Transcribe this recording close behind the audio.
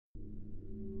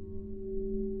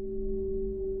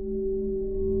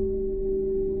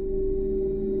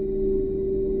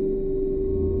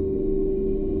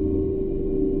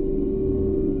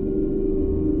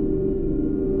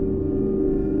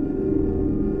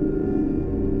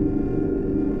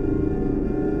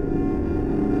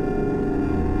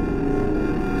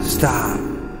stop.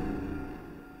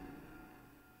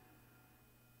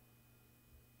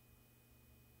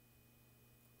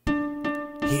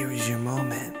 Here is your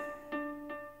moment.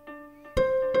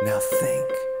 Now think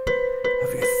of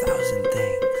your thousand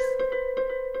things.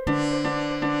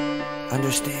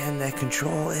 Understand that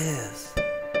control is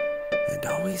and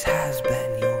always has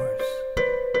been yours.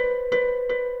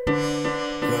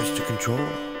 Yours to control.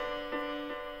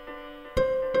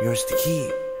 Yours to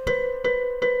keep.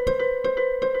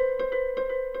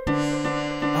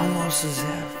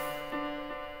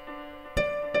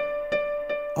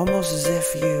 Almost as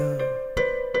if you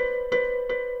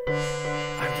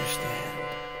understand.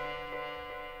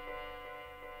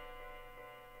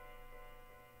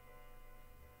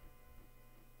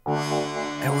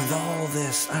 And with all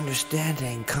this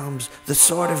understanding comes the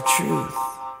sword of truth,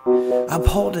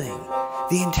 upholding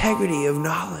the integrity of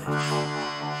knowledge,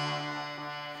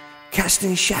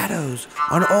 casting shadows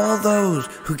on all those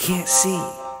who can't see.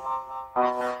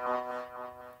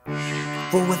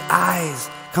 For with eyes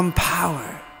come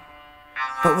power,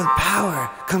 but with power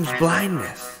comes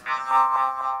blindness.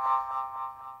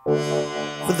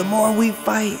 For the more we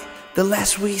fight, the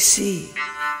less we see.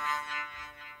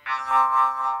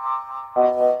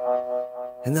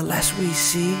 And the less we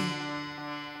see,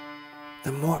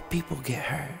 the more people get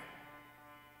hurt.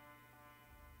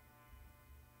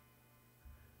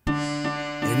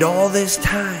 And all this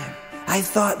time, I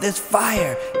thought this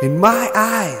fire in my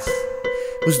eyes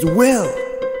was the will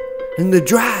and the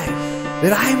drive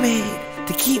that I made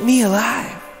to keep me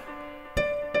alive.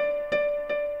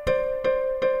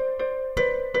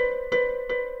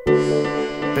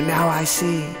 But now I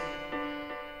see.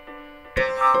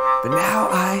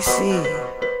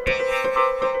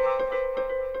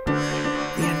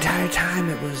 The entire time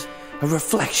it was a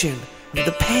reflection of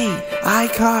the pain I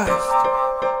caused.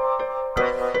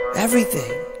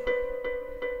 Everything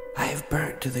I have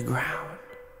burnt to the ground.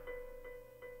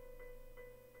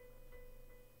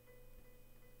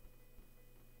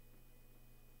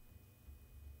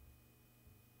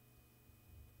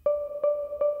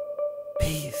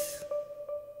 Peace.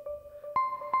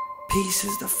 Peace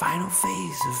is the final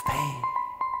phase of pain.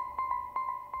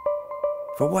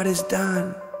 For what is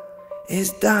done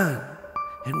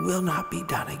and will not be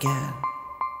done again.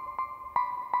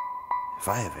 If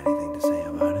I have anything to say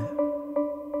about it.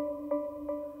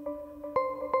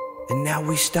 And now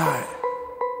we start.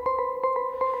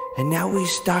 And now we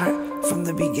start from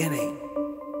the beginning.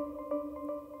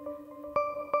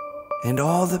 And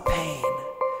all the pain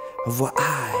of what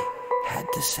I had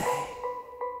to say.